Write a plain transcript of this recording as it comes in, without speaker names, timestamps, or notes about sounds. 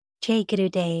Jai Guru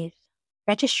Dave.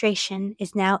 Registration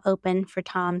is now open for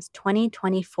Tom's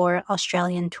 2024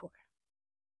 Australian tour.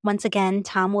 Once again,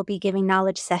 Tom will be giving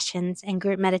knowledge sessions and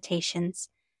group meditations,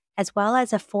 as well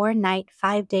as a 4-night,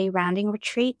 5-day rounding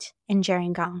retreat in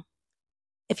Gerringong.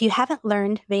 If you haven't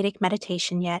learned Vedic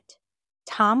meditation yet,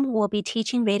 Tom will be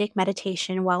teaching Vedic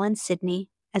meditation while in Sydney,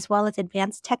 as well as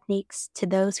advanced techniques to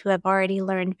those who have already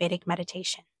learned Vedic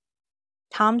meditation.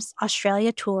 Tom's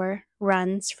Australia tour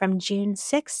runs from June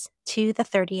 6th to the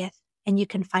 30th, and you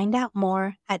can find out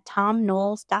more at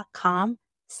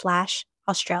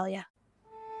tomknowles.com/Australia.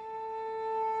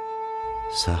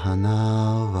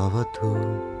 Sahana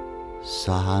vavatu,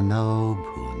 sahana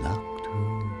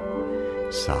bhunaktu,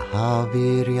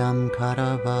 sahaviryam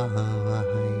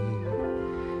karavavahai,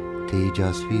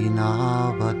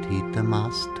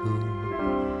 tejasvinavadhitamastu,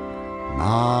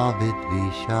 ma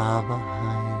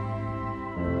vidvishavahai.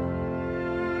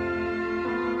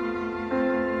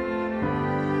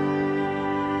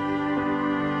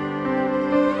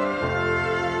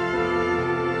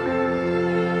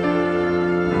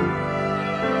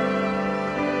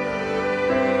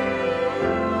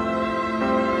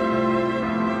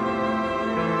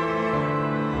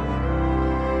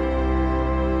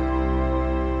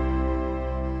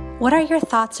 What are your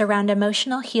thoughts around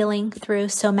emotional healing through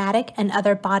somatic and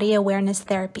other body awareness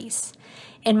therapies?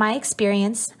 In my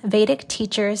experience, Vedic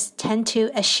teachers tend to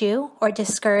eschew or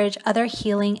discourage other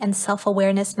healing and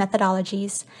self-awareness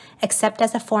methodologies, except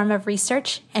as a form of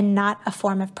research and not a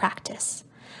form of practice,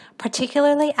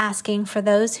 particularly asking for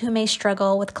those who may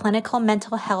struggle with clinical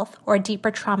mental health or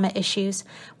deeper trauma issues,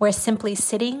 where simply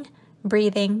sitting,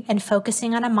 breathing, and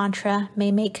focusing on a mantra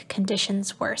may make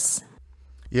conditions worse.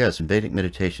 Yes, in Vedic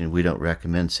meditation, we don't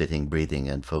recommend sitting, breathing,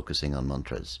 and focusing on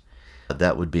mantras.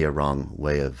 That would be a wrong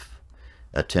way of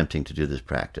attempting to do this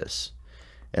practice.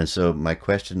 And so my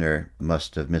questioner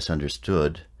must have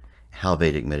misunderstood how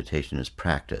Vedic meditation is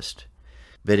practiced.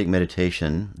 Vedic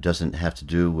meditation doesn't have to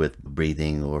do with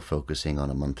breathing or focusing on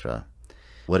a mantra.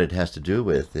 What it has to do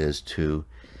with is to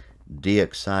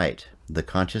de-excite the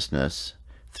consciousness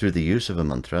through the use of a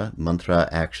mantra. Mantra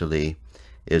actually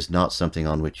is not something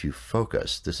on which you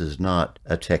focus. This is not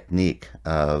a technique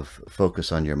of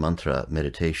focus on your mantra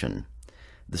meditation.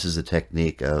 This is a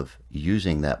technique of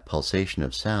using that pulsation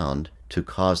of sound to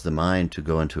cause the mind to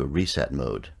go into a reset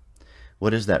mode.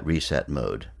 What is that reset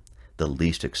mode? The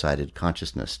least excited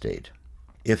consciousness state.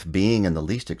 If being in the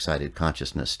least excited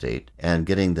consciousness state and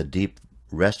getting the deep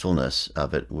restfulness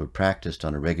of it were practiced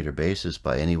on a regular basis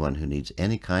by anyone who needs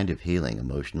any kind of healing,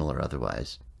 emotional or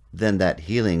otherwise, then that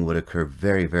healing would occur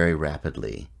very, very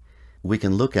rapidly. We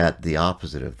can look at the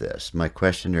opposite of this. My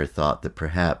questioner thought that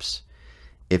perhaps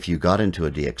if you got into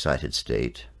a de-excited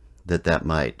state, that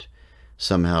might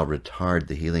somehow retard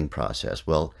the healing process.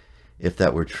 Well, if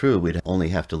that were true, we'd only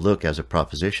have to look as a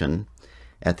proposition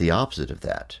at the opposite of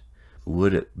that.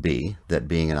 Would it be that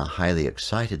being in a highly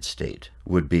excited state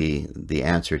would be the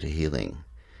answer to healing?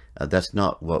 That's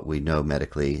not what we know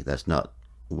medically. That's not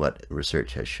what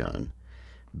research has shown.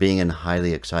 Being in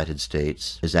highly excited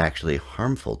states is actually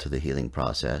harmful to the healing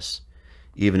process.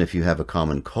 Even if you have a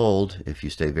common cold, if you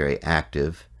stay very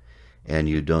active and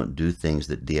you don't do things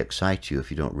that de-excite you,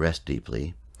 if you don't rest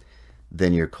deeply,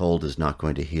 then your cold is not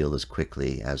going to heal as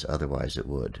quickly as otherwise it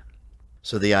would.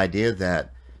 So the idea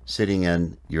that sitting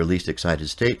in your least excited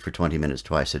state for 20 minutes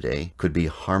twice a day could be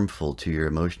harmful to your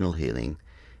emotional healing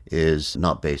is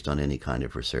not based on any kind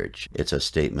of research. It's a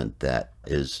statement that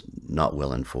is not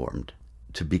well informed.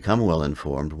 To become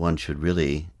well-informed, one should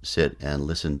really sit and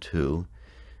listen to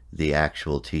the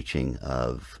actual teaching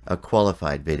of a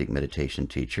qualified Vedic meditation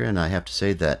teacher. And I have to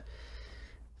say that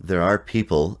there are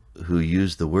people who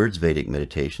use the words Vedic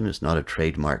meditation. It's not a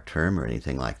trademark term or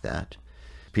anything like that.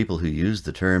 People who use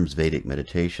the terms Vedic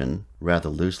meditation rather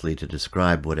loosely to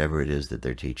describe whatever it is that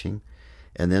they're teaching.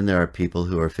 And then there are people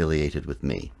who are affiliated with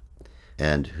me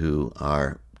and who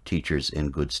are teachers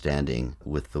in good standing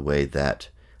with the way that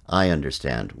I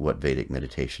understand what Vedic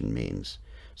meditation means.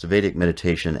 So Vedic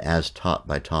meditation, as taught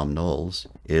by Tom Knowles,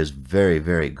 is very,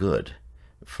 very good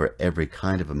for every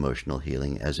kind of emotional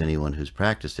healing, as anyone who's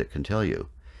practiced it can tell you.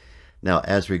 Now,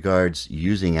 as regards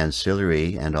using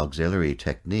ancillary and auxiliary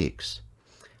techniques,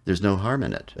 there's no harm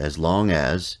in it, as long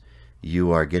as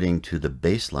you are getting to the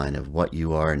baseline of what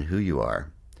you are and who you are,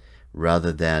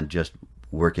 rather than just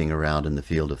working around in the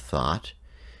field of thought.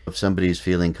 If somebody's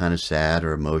feeling kind of sad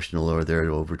or emotional, or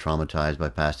they're over-traumatized by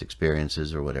past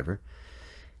experiences or whatever,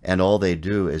 and all they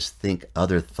do is think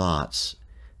other thoughts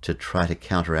to try to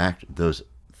counteract those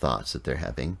thoughts that they're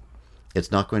having,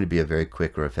 it's not going to be a very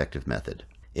quick or effective method.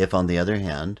 If, on the other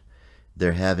hand,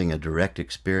 they're having a direct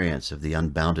experience of the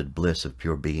unbounded bliss of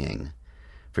pure being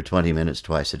for 20 minutes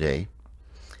twice a day.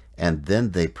 And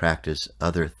then they practice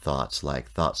other thoughts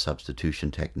like thought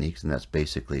substitution techniques, and that's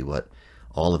basically what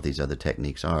all of these other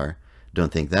techniques are.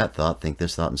 Don't think that thought, think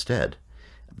this thought instead.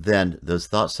 Then those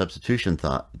thought substitution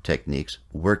techniques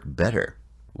work better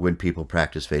when people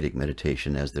practice Vedic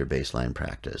meditation as their baseline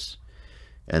practice.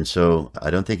 And so I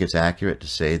don't think it's accurate to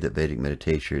say that Vedic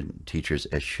meditation teachers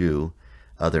eschew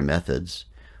other methods.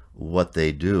 What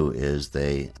they do is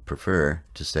they prefer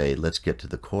to say, let's get to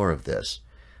the core of this.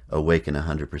 Awaken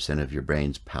 100% of your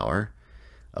brain's power,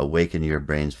 awaken your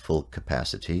brain's full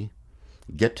capacity,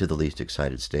 get to the least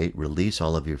excited state, release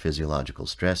all of your physiological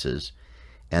stresses,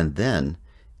 and then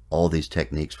all these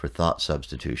techniques for thought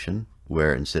substitution,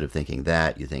 where instead of thinking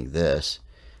that, you think this,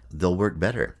 they'll work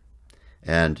better.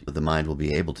 And the mind will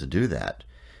be able to do that.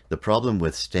 The problem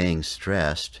with staying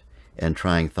stressed and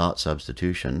trying thought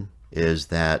substitution is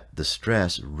that the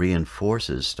stress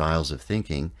reinforces styles of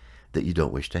thinking that you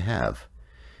don't wish to have.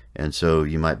 And so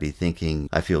you might be thinking,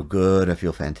 I feel good, I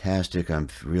feel fantastic, I'm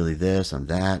really this, I'm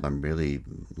that, I'm really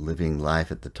living life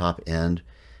at the top end.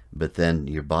 But then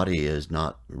your body is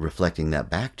not reflecting that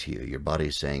back to you. Your body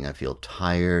is saying, I feel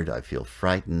tired, I feel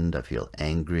frightened, I feel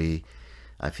angry,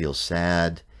 I feel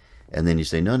sad. And then you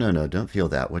say, no, don't feel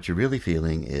that. What you're really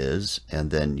feeling is,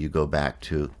 and then you go back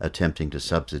to attempting to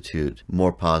substitute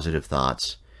more positive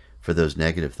thoughts for those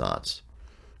negative thoughts.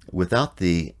 Without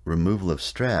the removal of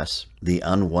stress, the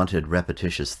unwanted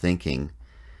repetitious thinking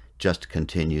just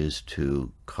continues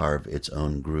to carve its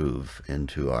own groove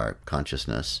into our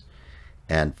consciousness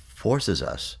and forces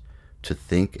us to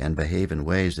think and behave in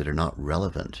ways that are not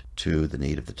relevant to the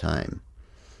need of the time.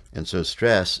 And so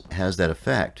stress has that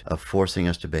effect of forcing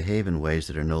us to behave in ways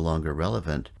that are no longer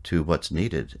relevant to what's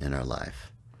needed in our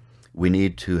life. We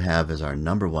need to have as our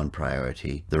number one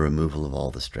priority the removal of all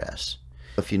the stress.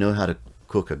 If you know how to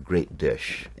cook a great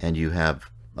dish and you have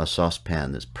a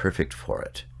saucepan that's perfect for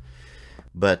it,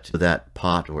 but that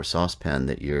pot or saucepan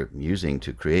that you're using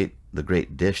to create the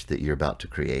great dish that you're about to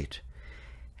create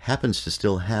happens to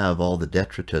still have all the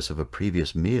detritus of a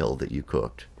previous meal that you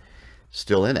cooked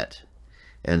still in it.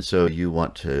 And so you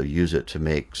want to use it to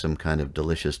make some kind of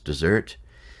delicious dessert,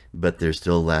 but there's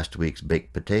still last week's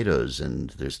baked potatoes, and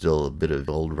there's still a bit of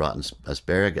old rotten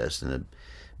asparagus and a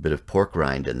bit of pork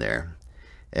rind in there.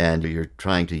 And you're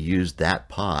trying to use that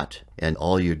pot, and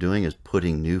all you're doing is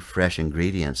putting new fresh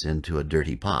ingredients into a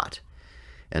dirty pot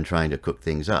and trying to cook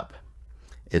things up.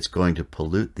 It's going to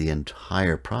pollute the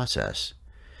entire process.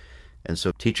 And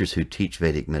so teachers who teach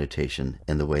Vedic meditation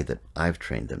in the way that I've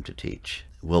trained them to teach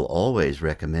will always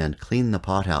recommend clean the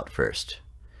pot out first.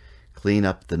 Clean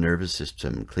up the nervous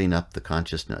system, clean up the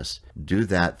consciousness. Do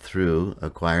that through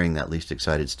acquiring that least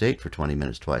excited state for 20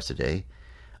 minutes twice a day.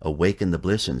 Awaken the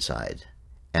bliss inside.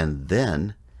 And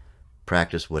then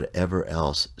practice whatever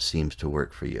else seems to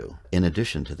work for you. In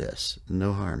addition to this,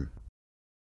 no harm.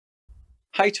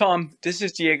 Hi, Tom. This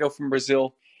is Diego from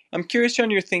Brazil. I'm curious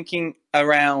on your thinking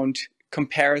around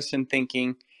comparison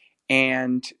thinking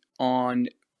and on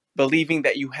believing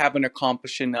that you haven't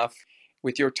accomplished enough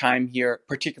with your time here,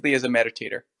 particularly as a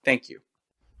meditator. Thank you.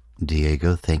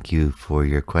 Diego, thank you for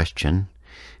your question.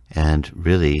 And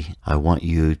really, I want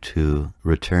you to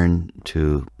return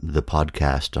to the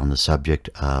podcast on the subject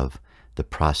of the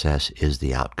process is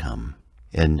the outcome.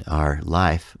 In our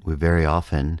life, we very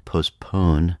often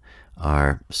postpone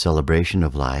our celebration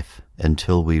of life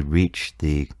until we reach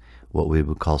what we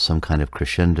would call some kind of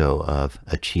crescendo of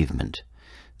achievement.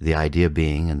 The idea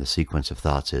being, and the sequence of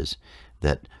thoughts is,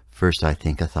 that first I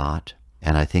think a thought,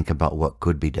 and I think about what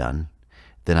could be done.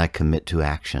 Then I commit to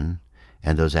action,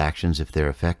 and those actions, if they're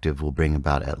effective, will bring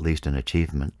about at least an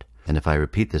achievement. And if I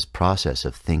repeat this process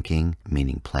of thinking,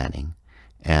 meaning planning,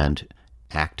 and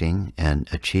acting and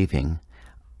achieving,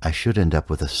 I should end up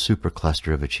with a super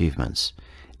cluster of achievements,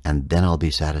 and then I'll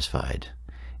be satisfied.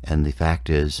 And the fact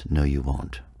is, no, you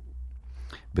won't.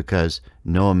 Because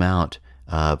no amount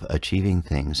of achieving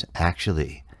things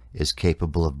actually is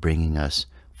capable of bringing us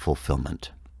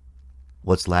fulfillment.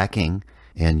 What's lacking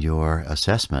in your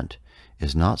assessment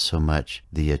is not so much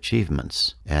the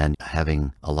achievements and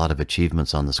having a lot of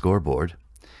achievements on the scoreboard,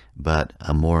 but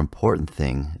a more important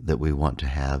thing that we want to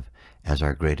have as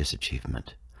our greatest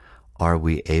achievement. Are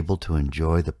we able to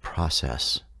enjoy the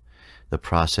process? The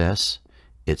process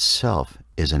itself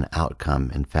is an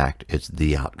outcome. In fact, it's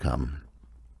the outcome.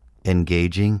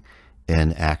 Engaging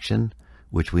in action,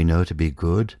 which we know to be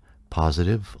good,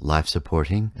 positive,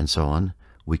 life-supporting, and so on,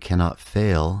 we cannot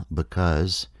fail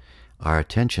because our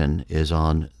attention is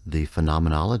on the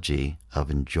phenomenology of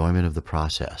enjoyment of the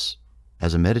process.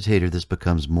 As a meditator, this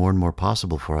becomes more and more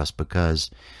possible for us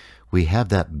because we have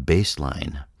that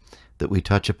baseline that we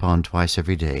touch upon twice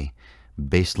every day,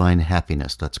 baseline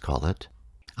happiness, let's call it.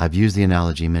 I've used the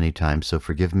analogy many times, so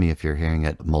forgive me if you're hearing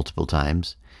it multiple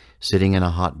times. Sitting in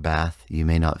a hot bath, you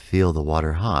may not feel the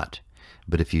water hot,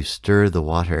 but if you stir the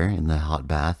water in the hot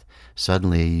bath,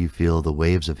 suddenly you feel the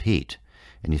waves of heat,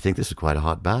 and you think this is quite a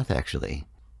hot bath, actually.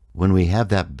 When we have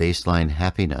that baseline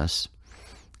happiness,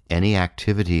 any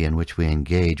activity in which we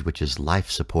engage, which is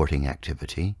life-supporting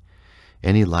activity,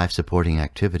 any life-supporting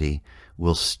activity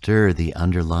will stir the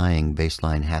underlying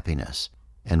baseline happiness,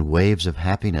 and waves of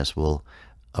happiness will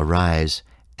arise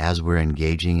as we're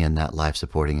engaging in that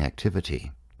life-supporting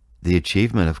activity. The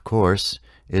achievement, of course,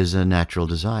 is a natural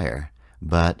desire,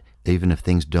 but even if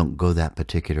things don't go that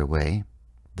particular way,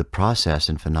 the process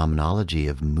and phenomenology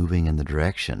of moving in the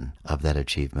direction of that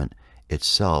achievement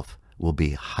itself will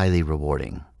be highly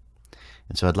rewarding.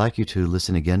 And so I'd like you to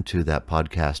listen again to that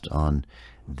podcast on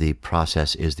the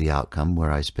process is the outcome,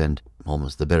 where I spend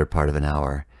almost the better part of an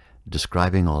hour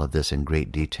describing all of this in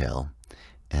great detail.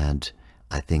 And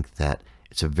I think that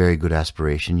it's a very good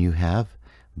aspiration you have,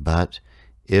 but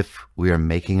if we are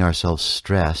making ourselves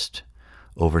stressed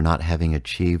over not having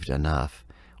achieved enough,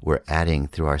 we're adding,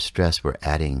 through our stress, we're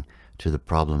adding to the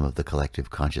problem of the collective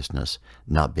consciousness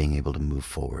not being able to move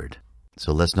forward.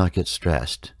 So let's not get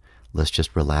stressed. Let's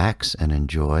just relax and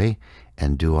enjoy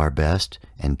and do our best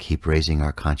and keep raising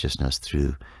our consciousness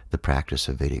through the practice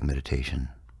of Vedic meditation.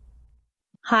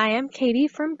 Hi, I'm Katie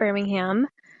from Birmingham.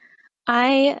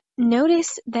 I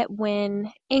notice that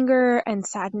when anger and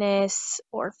sadness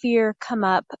or fear come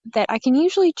up, that I can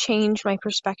usually change my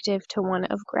perspective to one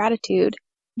of gratitude,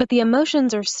 but the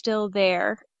emotions are still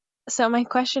there. So my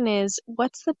question is,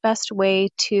 what's the best way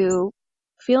to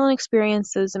feel and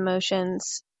experience those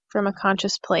emotions from a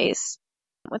conscious place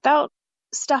without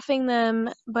stuffing them,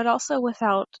 but also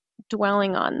without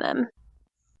dwelling on them?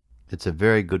 It's a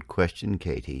very good question,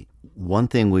 Katie. One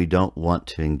thing we don't want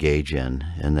to engage in,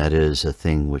 and that is a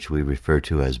thing which we refer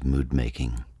to as mood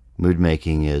making. Mood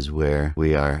making is where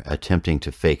we are attempting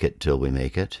to fake it till we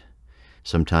make it.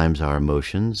 Sometimes our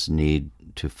emotions need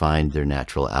to find their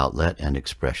natural outlet and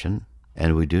expression,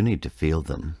 and we do need to feel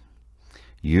them.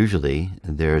 Usually,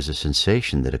 there is a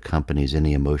sensation that accompanies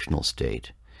any emotional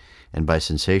state. And by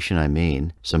sensation, I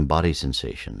mean some body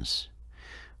sensations.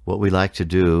 What we like to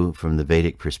do from the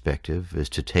Vedic perspective is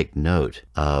to take note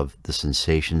of the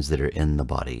sensations that are in the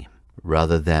body,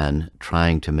 rather than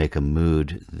trying to make a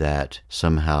mood that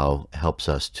somehow helps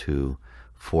us to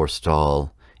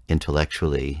forestall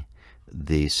intellectually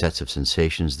the sets of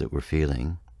sensations that we're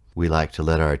feeling. We like to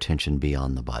let our attention be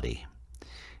on the body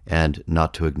and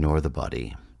not to ignore the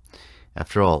body.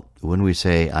 After all, when we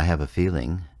say, I have a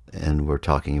feeling, and we're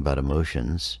talking about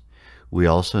emotions, we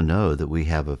also know that we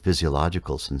have a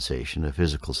physiological sensation, a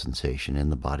physical sensation in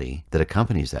the body that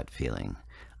accompanies that feeling.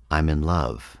 I'm in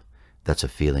love. That's a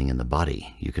feeling in the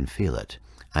body. You can feel it.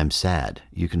 I'm sad.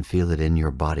 You can feel it in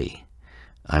your body.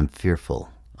 I'm fearful.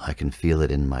 I can feel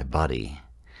it in my body.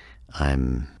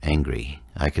 I'm angry.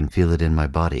 I can feel it in my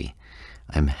body.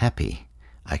 I'm happy.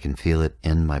 I can feel it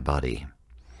in my body.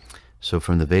 So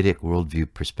from the Vedic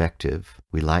worldview perspective,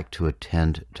 we like to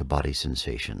attend to body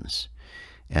sensations.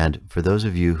 And for those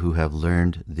of you who have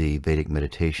learned the Vedic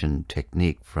meditation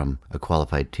technique from a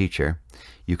qualified teacher,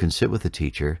 you can sit with a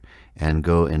teacher and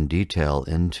go in detail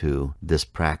into this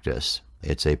practice.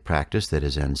 It's a practice that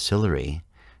is ancillary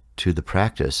to the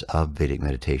practice of Vedic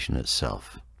meditation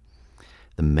itself.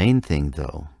 The main thing,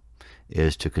 though,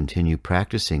 is to continue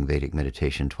practicing Vedic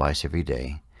meditation twice every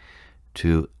day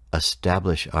to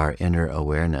establish our inner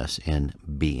awareness in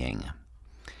being.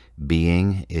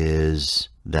 Being is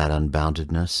that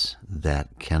unboundedness that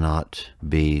cannot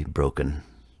be broken.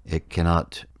 It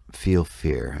cannot feel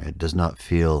fear. It does not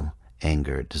feel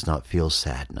anger. It does not feel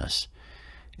sadness.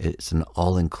 It's an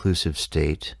all-inclusive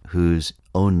state whose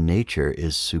own nature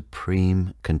is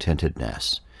supreme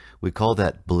contentedness. We call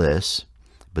that bliss,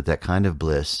 but that kind of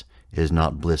bliss is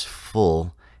not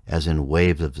blissful as in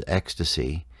waves of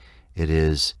ecstasy. It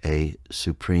is a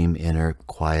supreme inner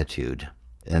quietude.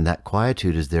 And that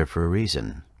quietude is there for a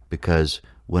reason, because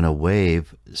when a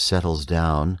wave settles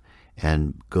down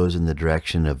and goes in the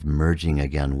direction of merging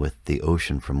again with the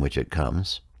ocean from which it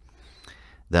comes,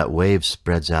 that wave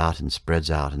spreads out and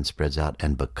spreads out and spreads out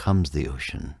and becomes the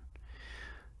ocean.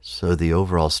 So the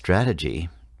overall strategy,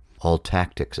 all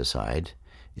tactics aside,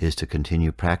 is to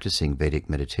continue practicing Vedic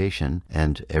meditation,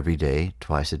 and every day,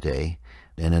 twice a day,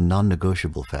 in a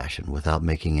non-negotiable fashion without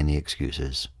making any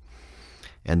excuses.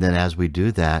 And then as we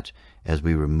do that, as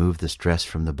we remove the stress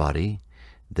from the body,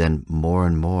 then more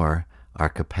and more our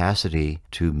capacity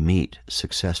to meet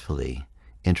successfully,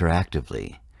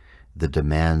 interactively, the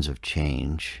demands of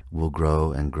change will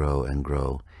grow and grow and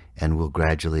grow, and will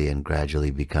gradually and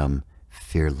gradually become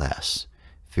fearless.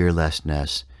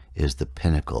 Fearlessness is the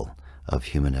pinnacle of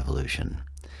human evolution.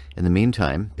 In the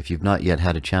meantime, if you've not yet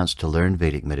had a chance to learn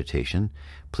Vedic meditation,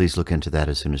 please look into that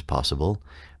as soon as possible,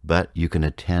 but you can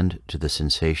attend to the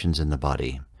sensations in the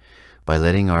body. By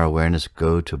letting our awareness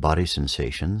go to body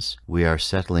sensations, we are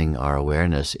settling our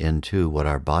awareness into what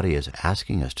our body is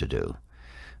asking us to do.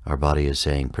 Our body is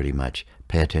saying pretty much,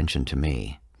 pay attention to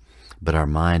me. But our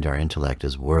mind, our intellect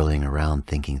is whirling around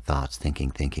thinking thoughts,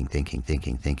 thinking,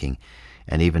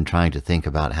 and even trying to think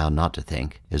about how not to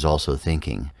think is also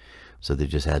thinking. So they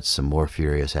just adds some more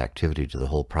furious activity to the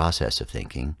whole process of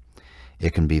thinking.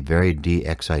 It can be very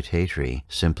de-excitatory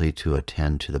simply to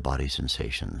attend to the body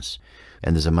sensations.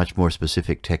 And there's a much more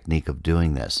specific technique of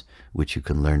doing this, which you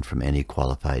can learn from any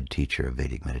qualified teacher of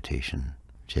Vedic meditation.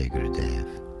 Jai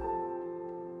Gurudev.